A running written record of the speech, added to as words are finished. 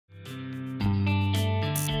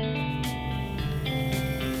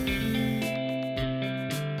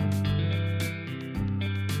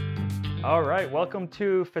All right, welcome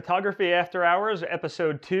to Photography After Hours,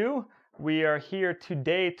 episode 2. We are here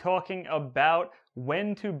today talking about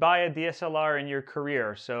when to buy a DSLR in your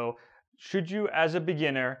career. So, should you, as a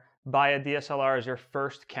beginner, buy a DSLR as your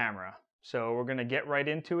first camera? So, we're going to get right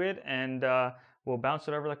into it, and we'll bounce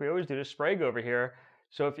it over like we always do to Sprague over here.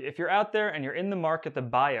 So, if you're out there and you're in the market to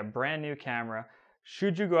buy a brand new camera,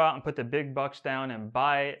 should you go out and put the big bucks down and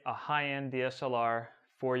buy a high-end DSLR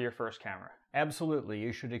for your first camera? Absolutely.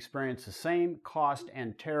 You should experience the same cost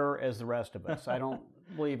and terror as the rest of us. I don't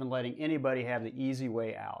believe in letting anybody have the easy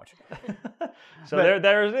way out. So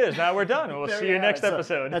there it is. Now we're done. We'll see you next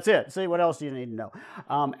episode. That's it. See, what else do you need to know?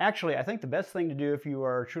 Actually, I think the best thing to do if you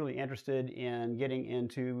are truly interested in getting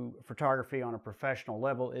into photography on a professional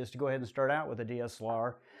level is to go ahead and start out with a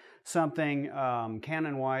DSLR. Something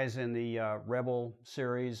Canon-wise in the Rebel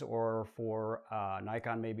series, or for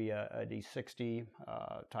Nikon, maybe a D60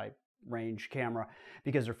 type range camera,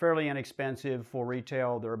 because they're fairly inexpensive. For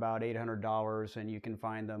retail, they're about $800, and you can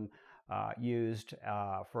find them used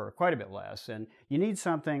for quite a bit less. And you need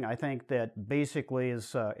something, I think, that basically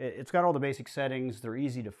is, it's got all the basic settings, they're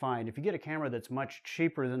easy to find. If you get a camera that's much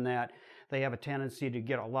cheaper than that, they have a tendency to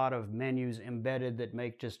get a lot of menus embedded that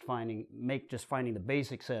make just finding the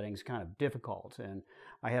basic settings kind of difficult. And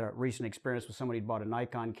I had a recent experience with somebody who bought a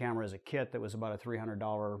Nikon camera as a kit that was about a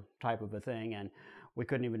 $300 type of a thing, and we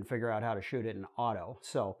couldn't even figure out how to shoot it in auto.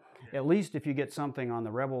 So at least if you get something on the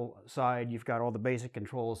Rebel side, you've got all the basic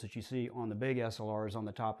controls that you see on the big SLRs on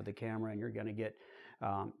the top of the camera, and you're going to get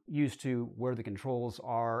used to where the controls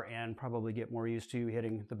are, and probably get more used to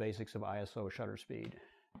hitting the basics of ISO, shutter speed.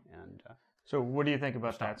 And so what do you think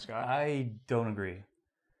about that, Scott? I don't agree.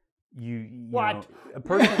 You What? know, a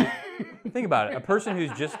person. Think about it. A person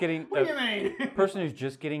who's just getting. What do you mean? A person who's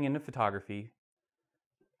just getting into photography,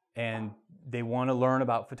 and they want to learn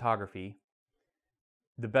about photography.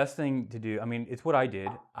 The best thing to do, I mean, it's what I did.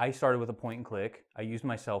 I started with a point and click. I used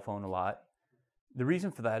my cell phone a lot. The reason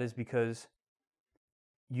for that is because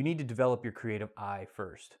you need to develop your creative eye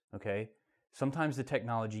first, okay? Sometimes the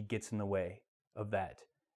technology gets in the way of that.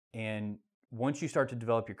 And once you start to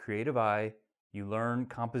develop your creative eye, you learn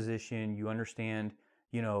composition, you understand,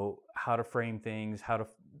 how to frame things, how to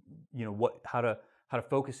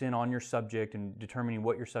focus in on your subject and determining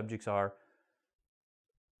what your subjects are.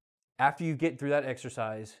 After you get through that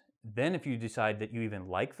exercise, then if you decide that you even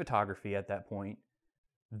like photography at that point,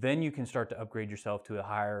 then you can start to upgrade yourself to a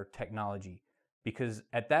higher technology. Because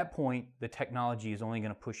at that point, the technology is only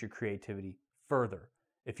going to push your creativity further.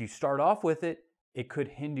 If you start off with it, it could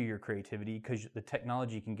hinder your creativity because the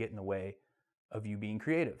technology can get in the way of you being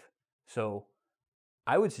creative. So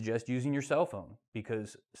I would suggest using your cell phone,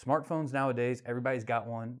 because smartphones nowadays, everybody's got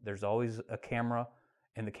one. There's always a camera,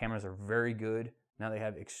 and the cameras are very good. Now they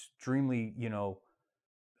have extremely,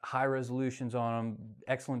 high resolutions on them,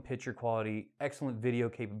 excellent picture quality, excellent video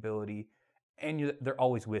capability, and they're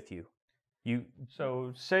always with you.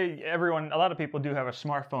 So say a lot of people do have a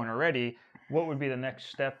smartphone already. What would be the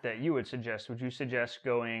next step that you would suggest? Would you suggest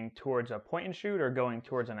going towards a point and shoot or going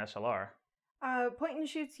towards an SLR? Point and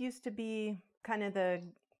shoots used to be kind of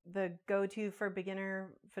the go-to for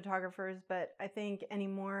beginner photographers, but I think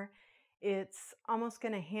anymore it's almost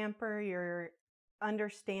going to hamper your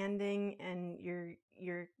understanding and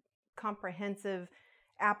your comprehensive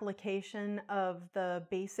application of the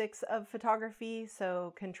basics of photography.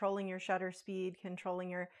 So controlling your shutter speed,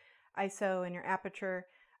 controlling your ISO and your aperture.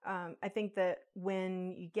 I think that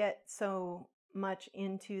when you get so much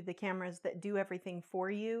into the cameras that do everything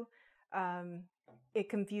for you, it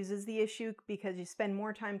confuses the issue, because you spend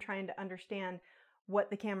more time trying to understand what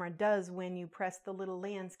the camera does when you press the little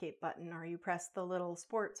landscape button or you press the little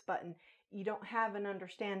sports button. You don't have an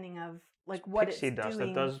understanding of what Pixie it's dust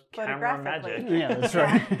doing that does camera photographically. magic. Yeah, that's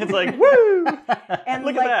right. It's like, woo! And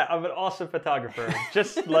Look at that. I'm an awesome photographer.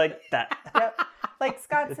 Just like that. Yep. Like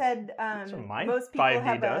Scott said, most people 5D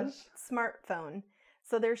have does. a smartphone.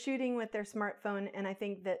 So they're shooting with their smartphone, and I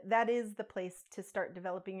think that is the place to start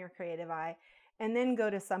developing your creative eye, and then go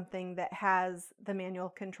to something that has the manual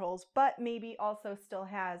controls, but maybe also still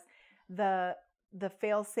has the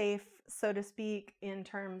fail-safe, so to speak, in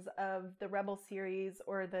terms of the Rebel series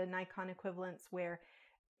or the Nikon equivalents, where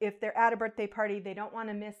if they're at a birthday party, they don't want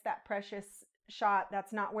to miss that precious shot.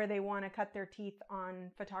 That's not where they want to cut their teeth on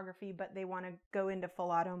photography, but they want to go into full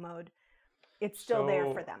auto mode. It's still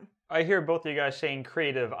there for them. I hear both of you guys saying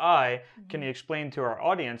creative eye. Mm-hmm. Can you explain to our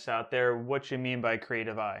audience out there what you mean by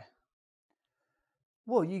creative eye?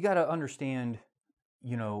 Well, you got to understand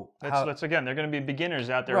Let's again, they're going to be beginners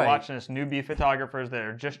out there Right. watching this, newbie photographers that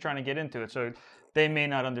are just trying to get into it. So they may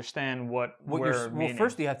not understand what we're meaning. Well,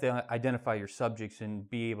 first you have to identify your subjects and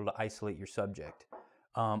be able to isolate your subject.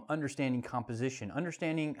 Understanding composition,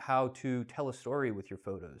 understanding how to tell a story with your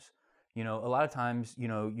photos. A lot of times,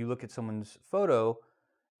 you look at someone's photo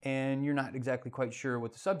and you're not exactly quite sure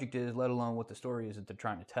what the subject is, let alone what the story is that they're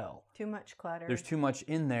trying to tell. Too much clutter. There's too much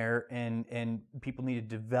in there, and people need to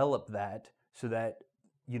develop that so that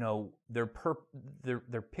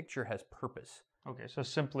their picture has purpose. Okay, so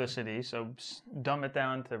simplicity. So dumb it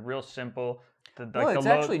down to real simple. It's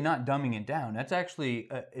actually not dumbing it down. That's actually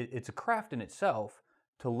it's a craft in itself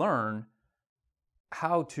to learn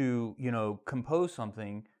how to compose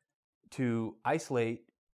something to isolate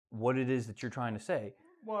what it is that you're trying to say.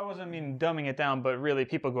 Well, I wasn't dumbing it down, but really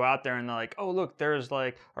people go out there and they're like, oh, look, there's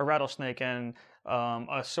like a rattlesnake and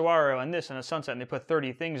a saguaro and this and a sunset, and they put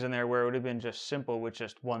 30 things in there where it would have been just simple with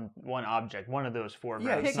just one object, one of those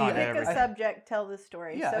foregrounds. Pick a subject, tell the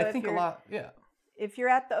story. Yeah, so I think a lot. Yeah. If you're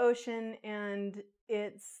at the ocean and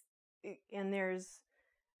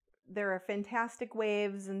there are fantastic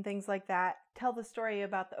waves and things like that, tell the story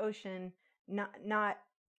about the ocean, not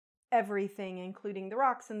everything, including the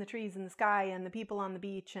rocks and the trees and the sky and the people on the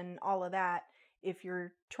beach and all of that. If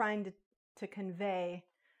you're trying to convey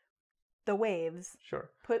the waves,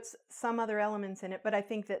 sure, puts some other elements in it, but I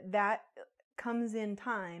think that comes in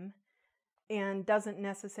time and doesn't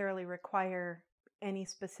necessarily require any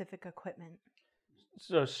specific equipment.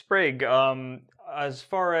 So Sprague, as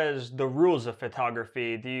far as the rules of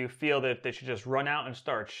photography, do you feel that they should just run out and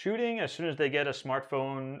start shooting as soon as they get a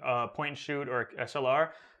smartphone, point and shoot, or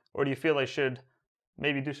SLR? Or do you feel they should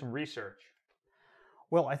maybe do some research?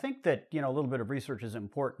 Well, I think that a little bit of research is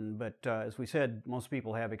important, but as we said, most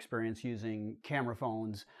people have experience using camera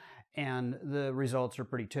phones, and the results are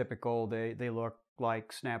pretty typical. They look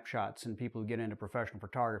like snapshots, and people who get into professional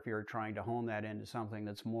photography are trying to hone that into something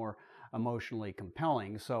that's more emotionally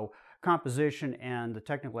compelling. So composition and the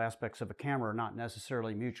technical aspects of a camera are not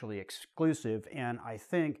necessarily mutually exclusive, and I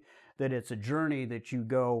think that it's a journey that you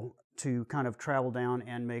go to kind of travel down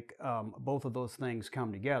and make both of those things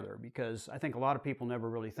come together, because I think a lot of people never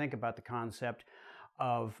really think about the concept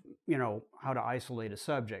of how to isolate a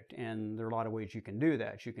subject, and there are a lot of ways you can do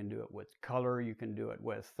that. You can do it with color, you can do it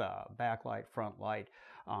with backlight, front light,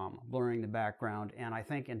 blurring the background, and I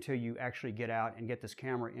think until you actually get out and get this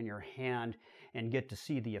camera in your hand and get to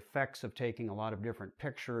see the effects of taking a lot of different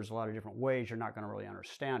pictures, a lot of different ways, you're not going to really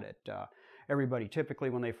understand it. Everybody typically,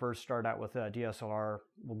 when they first start out with a DSLR,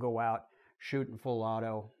 will go out, shoot in full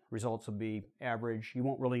auto. Results will be average. You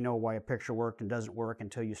won't really know why a picture worked and doesn't work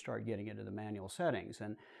until you start getting into the manual settings.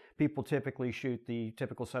 And people typically shoot the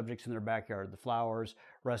typical subjects in their backyard, the flowers,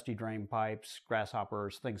 rusty drain pipes,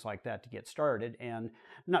 grasshoppers, things like that to get started. And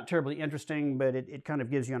not terribly interesting, but it kind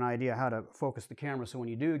of gives you an idea how to focus the camera. So when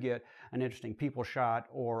you do get an interesting people shot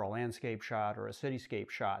or a landscape shot or a cityscape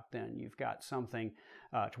shot, then you've got something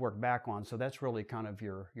to work back on. So that's really kind of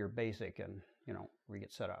your basic and, where you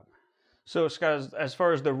get set up. So Scott, as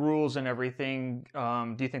far as the rules and everything,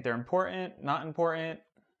 do you think they're important, not important?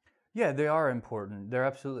 Yeah, they are important. They're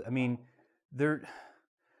absolutely, there's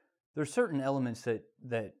certain elements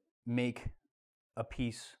that make a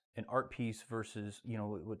piece an art piece versus,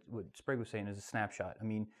 what Sprague was saying is a snapshot.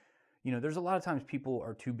 There's a lot of times people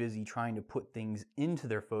are too busy trying to put things into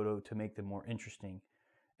their photo to make them more interesting.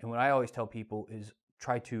 And what I always tell people is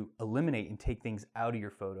try to eliminate and take things out of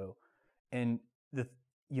your photo. And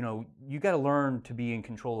you got to learn to be in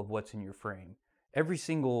control of what's in your frame. Every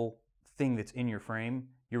single thing that's in your frame,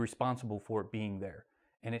 you're responsible for it being there,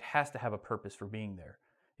 and it has to have a purpose for being there.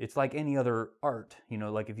 It's like any other art,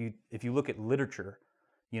 like if you look at literature,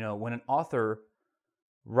 when an author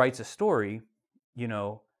writes a story,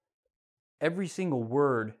 every single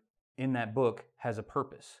word in that book has a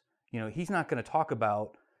purpose. He's not going to talk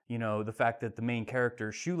about, the fact that the main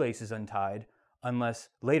character's shoelace is untied unless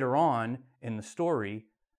later on in the story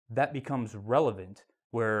that becomes relevant,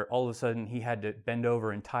 where all of a sudden he had to bend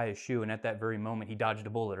over and tie his shoe, and at that very moment he dodged a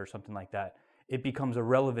bullet or something like that. It becomes a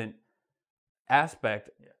relevant aspect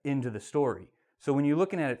into the story. So when you're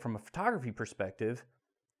looking at it from a photography perspective,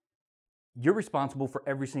 you're responsible for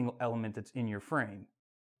every single element that's in your frame.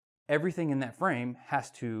 Everything in that frame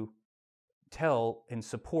has to tell and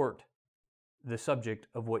support the subject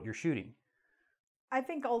of what you're shooting. I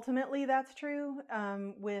think ultimately that's true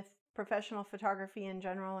with professional photography in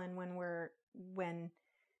general, and when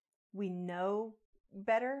we know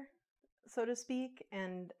better, so to speak.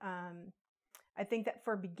 And I think that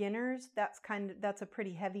for beginners, that's a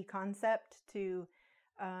pretty heavy concept to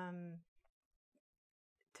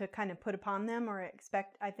to kind of put upon them or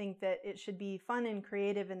expect. I think that it should be fun and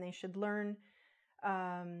creative, and they should learn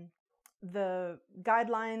the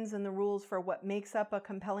guidelines and the rules for what makes up a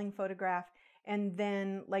compelling photograph, and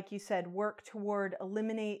then, like you said, work toward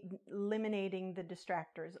eliminating the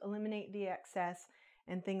distractors, eliminate the excess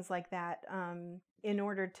and things like that, in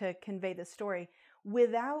order to convey the story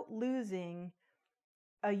without losing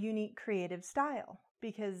a unique creative style.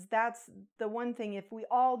 Because that's the one thing, if we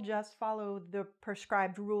all just follow the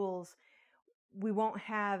prescribed rules, we won't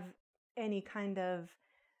have any kind of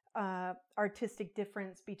artistic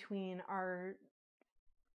difference between our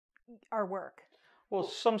work. Well,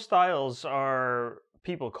 some styles are,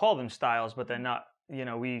 people call them styles, but they're not, you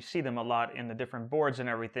know, we see them a lot in the different boards and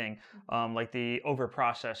everything, like the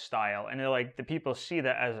over-processed style. And they're like, the people see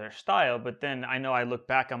that as their style, but then I know I look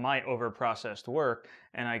back on my over-processed work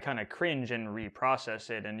and I kind of cringe and reprocess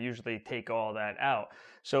it and usually take all that out.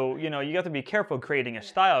 So, you know, you have to be careful creating a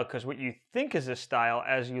style, because what you think is a style,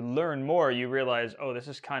 as you learn more, you realize, oh, this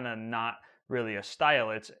is kind of not really a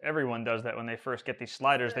style. It's, everyone does that when they first get these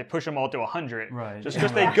sliders. They push them all to 100. Right. Just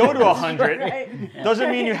because they go to 100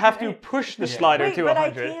 doesn't mean you have to push the slider to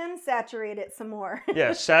 100. But I can saturate it some more.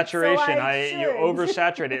 Yeah, saturation. So you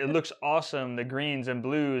oversaturate it. It looks awesome, the greens and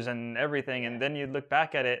blues and everything. And then you look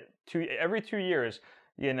back at it every 2 years.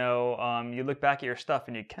 You know, you look back at your stuff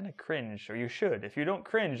and you kind of cringe, or you should. If you don't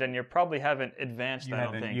cringe, then you probably haven't advanced. You I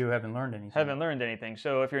don't think you haven't learned anything. Haven't learned anything.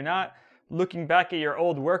 So if you're not looking back at your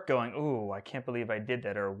old work going, ooh, I can't believe I did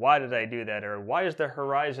that, or why did I do that, or why is the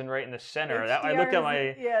horizon right in the center? I looked at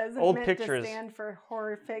my old pictures. To stand for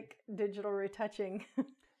horrific digital retouching.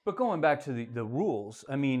 But going back to the rules,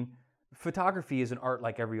 I mean, photography is an art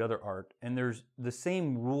like every other art, and there's the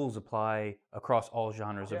same rules apply across all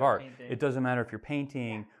genres of art. Painting. It doesn't matter if you're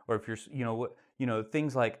painting or if you're,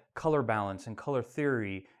 things like color balance and color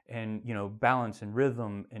theory, and balance and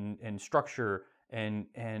rhythm and structure and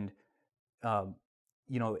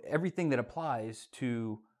everything that applies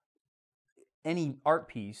to any art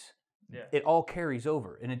piece. Yeah. It all carries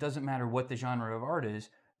over, and it doesn't matter what the genre of art is.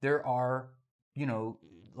 There are,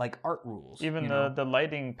 like art rules. Even the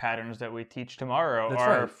lighting patterns that we teach tomorrow That's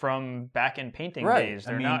are right. from back in painting Right. days.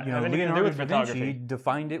 I They're mean, not having anything to do Leonardo with da photography. Vinci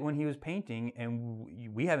defined it when he was painting,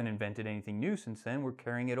 and we haven't invented anything new since then. We're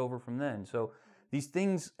carrying it over from then. So these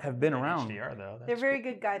things have been around. HDR, though. They're very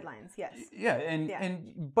good guidelines, yes. Yeah,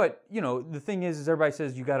 but the thing is everybody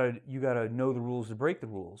says you gotta know the rules to break the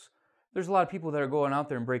rules. There's a lot of people that are going out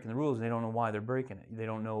there and breaking the rules, and they don't know why they're breaking it. They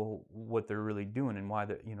don't know what they're really doing and why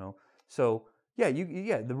So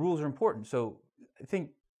the rules are important. So I think,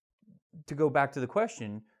 to go back to the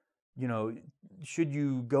question, should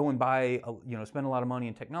you go and buy, spend a lot of money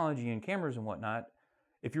in technology and cameras and whatnot?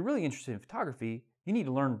 If you're really interested in photography, you need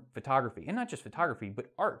to learn photography, and not just photography, but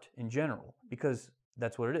art in general, because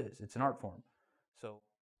that's what it is. It's an art form.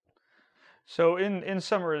 So in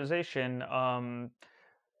summarization,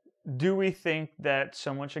 do we think that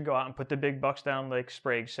someone should go out and put the big bucks down, like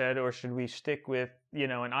Sprague said, or should we stick with,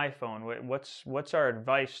 an iPhone? What's our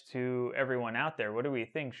advice to everyone out there? What do we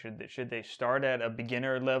think? Should they start at a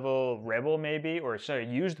beginner level Rebel maybe, or a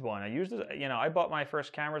used one? I bought my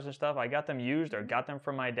first cameras and stuff. I got them used, or got them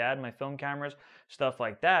from my dad, my film cameras, stuff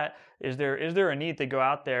like that. Is there a need to go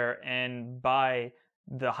out there and buy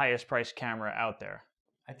the highest priced camera out there?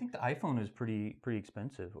 I think the iPhone is pretty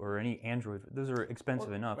expensive, or any Android. Those are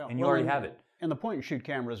expensive enough, and you already have it. And the point-and-shoot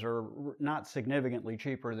cameras are not significantly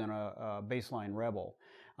cheaper than a baseline Rebel.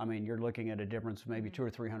 I mean, you're looking at a difference of maybe $200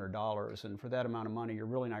 or $300, and for that amount of money, you're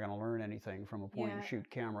really not going to learn anything from a point-and-shoot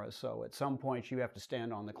camera. So at some point, you have to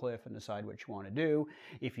stand on the cliff and decide what you want to do.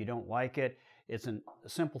 If you don't like it, it's a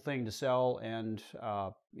simple thing to sell, and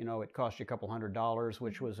it cost you a couple $100,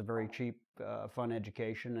 which was a very cheap, fun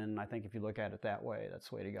education. And I think if you look at it that way, that's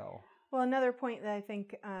the way to go. Well, another point that I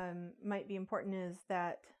think might be important is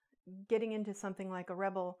that getting into something like a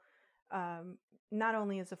Rebel not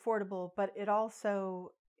only is affordable, but it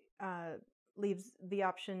also leaves the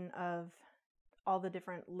option of all the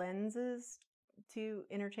different lenses to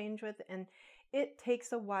interchange with, and it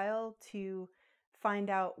takes a while to find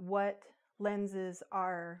out what lenses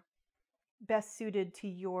are best suited to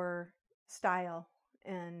your style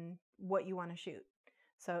and what you want to shoot.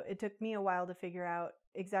 So it took me a while to figure out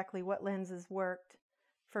exactly what lenses worked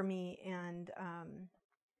for me, and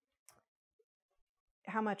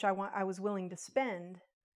how much I was willing to spend.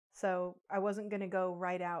 So I wasn't going to go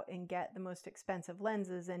right out and get the most expensive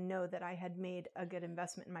lenses and know that I had made a good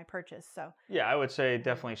investment in my purchase. So yeah, I would say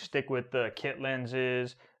definitely stick with the kit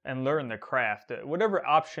lenses. and learn the craft. Whatever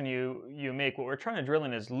option you make, what we're trying to drill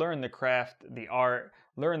in is learn the craft, the art,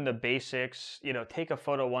 learn the basics, take a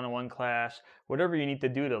photo 101 class, whatever you need to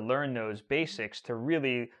do to learn those basics to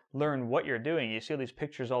really learn what you're doing. You see all these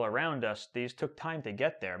pictures all around us. These took time to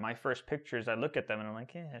get there. My first pictures, I look at them and I'm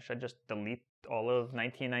like, yeah, should I just delete all of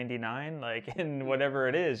 1999? Like, in whatever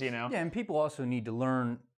it is, Yeah, and people also need to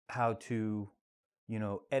learn how to,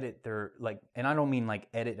 edit their, and I don't mean like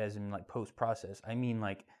edit as in like post-process. I mean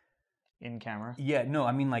like in camera. Yeah, no,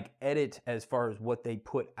 I mean like edit as far as what they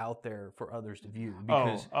put out there for others to view.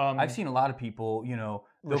 Because I've seen a lot of people,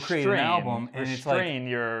 they'll create an album and it's like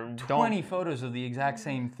your 20 photos of the exact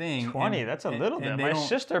same thing. 20, that's a little bit. My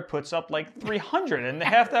sister puts up like 300 and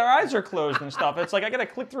half their eyes are closed and stuff. It's like I gotta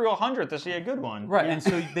click through 100 to see a good one. Right, and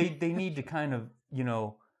so they need to kind of,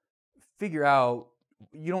 figure out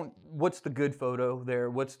what's the good photo there?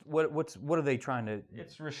 What are they trying to?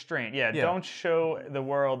 It's restraint. Yeah, don't show the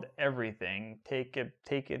world everything. Take it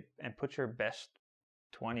and put your best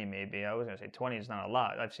 20 maybe. I was going to say 20 is not a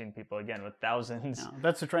lot. I've seen people again with thousands. No,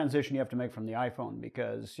 that's the transition you have to make from the iPhone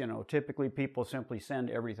because, typically people simply send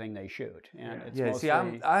everything they shoot. And it's mostly... see,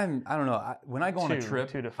 I don't know. When I go on a trip,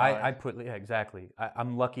 2 to 5. I put, exactly.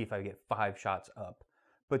 I'm lucky if I get 5 shots up,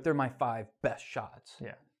 but they're my 5 best shots.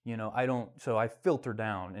 Yeah. So I filter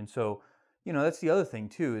down. And so, that's the other thing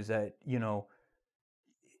too, is that,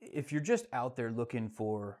 if you're just out there looking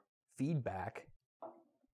for feedback,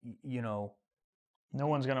 no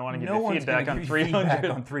one's going to want to give you feedback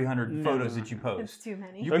on 300 photos that you post. It's too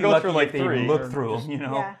many. You'd be lucky through like if they 3 even look through them,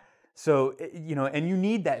 Yeah. So, and you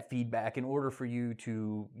need that feedback in order for you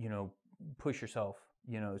to, push yourself,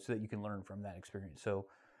 so that you can learn from that experience. So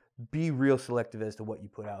be real selective as to what you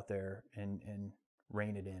put out there and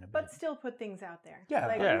rein it in a bit. But still put things out there. Yeah,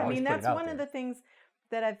 I mean, that's one of the things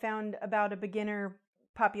that I've found about a beginner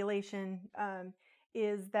population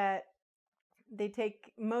is that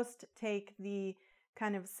most take the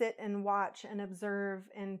kind of sit and watch and observe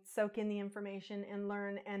and soak in the information and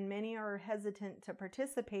learn, and many are hesitant to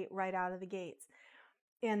participate right out of the gates.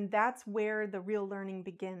 And that's where the real learning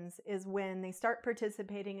begins, is when they start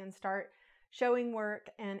participating and start showing work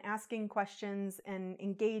and asking questions and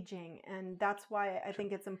engaging. And that's why I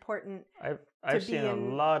think it's important. I've seen a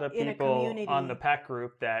lot of people on the pack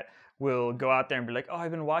group that will go out there and be like, oh,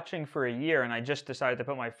 I've been watching for a year and I just decided to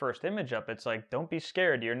put my first image up. It's like, don't be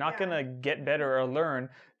scared. You're not going to get better or learn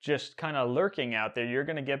just kind of lurking out there. You're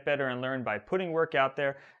going to get better and learn by putting work out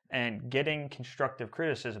there and getting constructive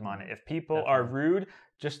criticism on it. If people are rude,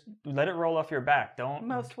 just let it roll off your back.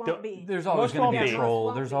 Most won't be. There's always going to be a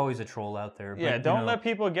troll. There's always a troll out there. But, don't let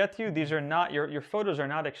people get to you. These are not your photos are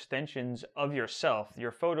not extensions of yourself.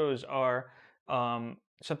 Your photos are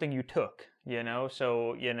something you took.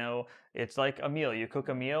 So it's like a meal. You cook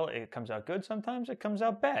a meal, it comes out good. Sometimes it comes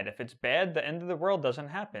out bad. If it's bad, the end of the world doesn't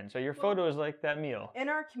happen. So your photo is like that meal. And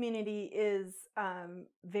our community is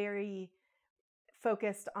very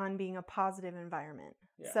focused on being a positive environment.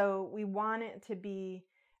 Yeah. So we want it to be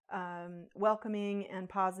welcoming and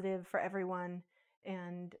positive for everyone.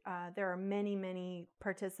 And there are many, many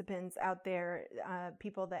participants out there,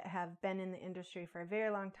 people that have been in the industry for a very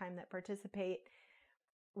long time that participate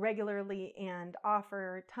regularly and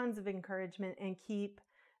offer tons of encouragement and keep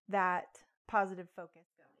that positive focus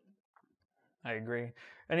going. I agree.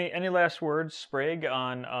 Any last words, Sprague,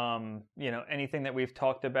 on anything that we've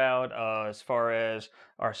talked about as far as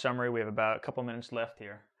our summary? We have about a couple minutes left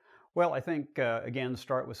here. Well, I think, again,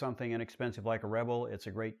 start with something inexpensive like a Rebel. It's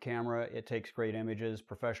a great camera. It takes great images.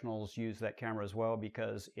 Professionals use that camera as well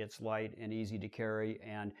because it's light and easy to carry.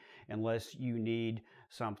 And unless you need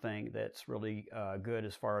something that's really good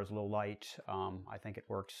as far as low light, I think it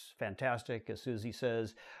works fantastic. As Susie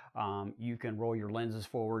says, you can roll your lenses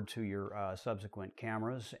forward to your subsequent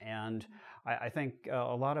cameras. And I think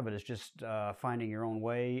a lot of it is just finding your own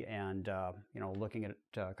way and, looking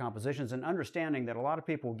at compositions and understanding that a lot of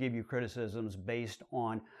people give you criticisms based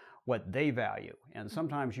on what they value. And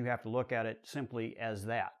sometimes you have to look at it simply as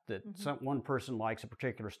that one person likes a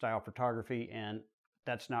particular style of photography and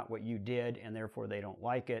that's not what you did and therefore they don't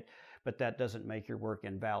like it, but that doesn't make your work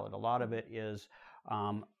invalid. A lot of it is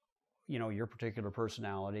your particular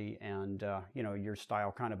personality and your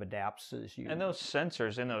style kind of adapts as you. And those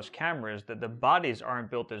sensors in those cameras, the bodies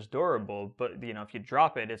aren't built as durable, but if you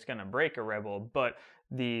drop it, it's going to break a Rebel. But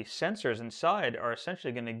the sensors inside are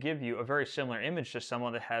essentially going to give you a very similar image to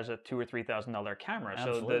someone that has a $2,000 or $3,000 camera.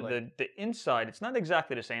 Absolutely. So the inside, it's not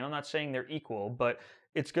exactly the same. I'm not saying they're equal, but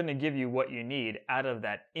it's going to give you what you need out of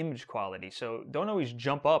that image quality. So don't always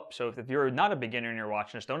jump up. So if you're not a beginner and you're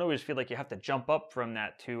watching this, don't always feel like you have to jump up from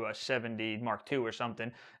that to a 70 Mark II or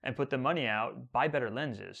something and put the money out. Buy better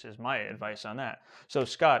lenses is my advice on that. So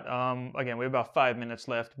Scott, again, we have about 5 minutes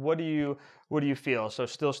left. What do you feel? So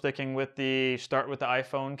still sticking with the start with the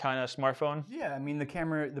iPhone kind of smartphone? Yeah, I mean the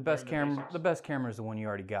best camera is the one you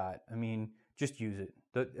already got. I mean, just use it.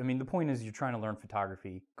 The point is you're trying to learn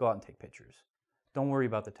photography. Go out and take pictures. Don't worry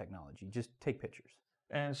about the technology. Just take pictures.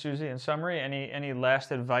 And Susie, in summary, any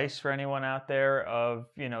last advice for anyone out there of,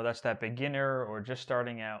 that's that beginner or just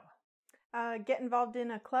starting out? Get involved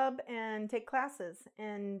in a club and take classes,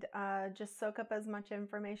 and just soak up as much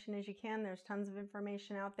information as you can. There's tons of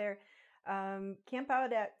information out there. Camp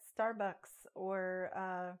out at Starbucks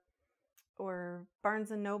or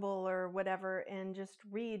Barnes and Noble or whatever, and just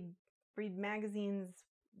read magazines,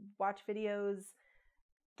 watch videos,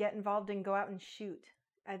 get involved and go out and shoot.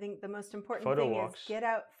 I think the most important thing is get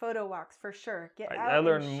out. Photo walks for sure. I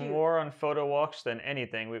learned more on photo walks than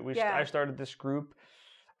anything. I started this group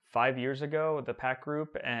 5 years ago, the PAC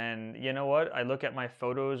group, and you know what? I look at my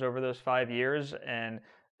photos over those 5 years, and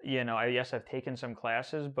yes, I've taken some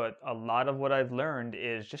classes, but a lot of what I've learned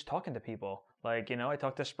is just talking to people. Like, I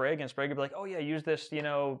talk to Sprague, and Sprague will be like, oh yeah, use this,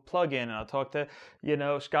 plug-in. And I'll talk to,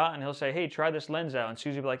 Scott, and he'll say, hey, try this lens out. And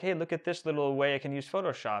Susie will be like, hey, look at this little way I can use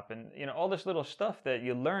Photoshop. And, all this little stuff that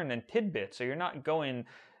you learn in tidbits. So you're not going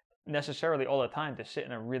necessarily all the time to sit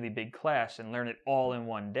in a really big class and learn it all in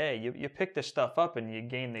one day. You pick this stuff up and you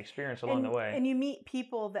gain the experience along the way. And you meet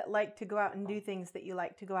people that like to go out and do things that you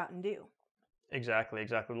like to go out and do. Exactly.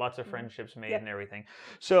 Lots of friendships made and everything.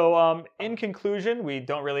 So in conclusion, we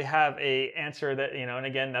don't really have a answer that, and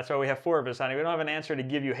again, that's why we have 4 of us on it. We don't have an answer to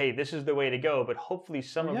give you, hey, this is the way to go, but hopefully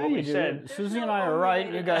some of what we said. Susie and I are right,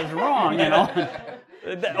 you guys are wrong,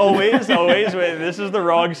 Always. This is the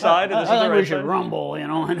wrong side, and this is the right we should side. Rumble,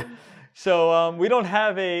 So we don't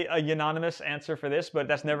have a unanimous answer for this, but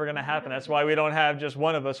that's never going to happen. That's why we don't have just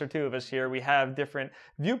one of us or 2 of us here. We have different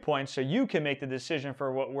viewpoints, so you can make the decision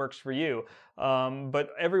for what works for you. But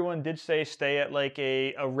everyone did say stay at like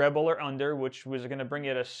a Rebel or under, which was going to bring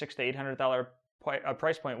you at a $600 to $800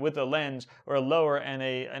 price point with a lens, or a lower, and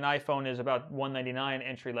an iPhone is about $199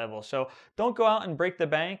 entry level. So don't go out and break the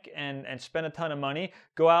bank and spend a ton of money.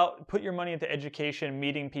 Go out, put your money into education,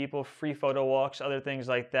 meeting people, free photo walks, other things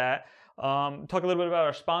like that. Talk a little bit about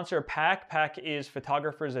our sponsor, PAC. PAC is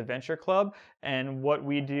Photographers Adventure Club, and what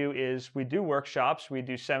we do is we do workshops, we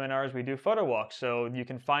do seminars, we do photo walks. So you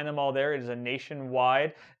can find them all there. It is a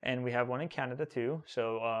nationwide, and we have one in Canada too.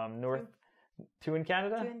 So 2 in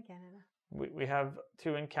Canada? 2 in Canada. We have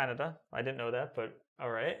 2 in Canada. I didn't know that, but all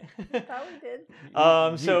right. I thought we did.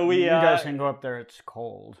 You guys can go up there. It's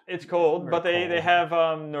cold. It's cold, but they have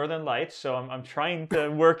northern lights, so I'm trying to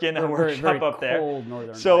work in a workshop up there.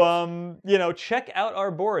 So lights. Check out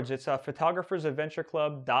our boards. It's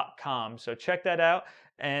photographersadventureclub.com. So check that out,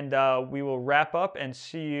 and we will wrap up and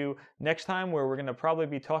see you next time, where we're going to probably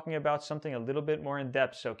be talking about something a little bit more in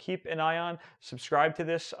depth. So keep an eye on, subscribe to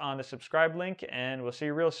this on the subscribe link, and we'll see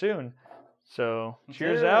you real soon. So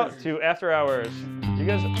cheers out to After Hours. You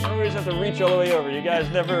guys always have to reach all the way over. You guys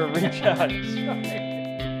never reach out.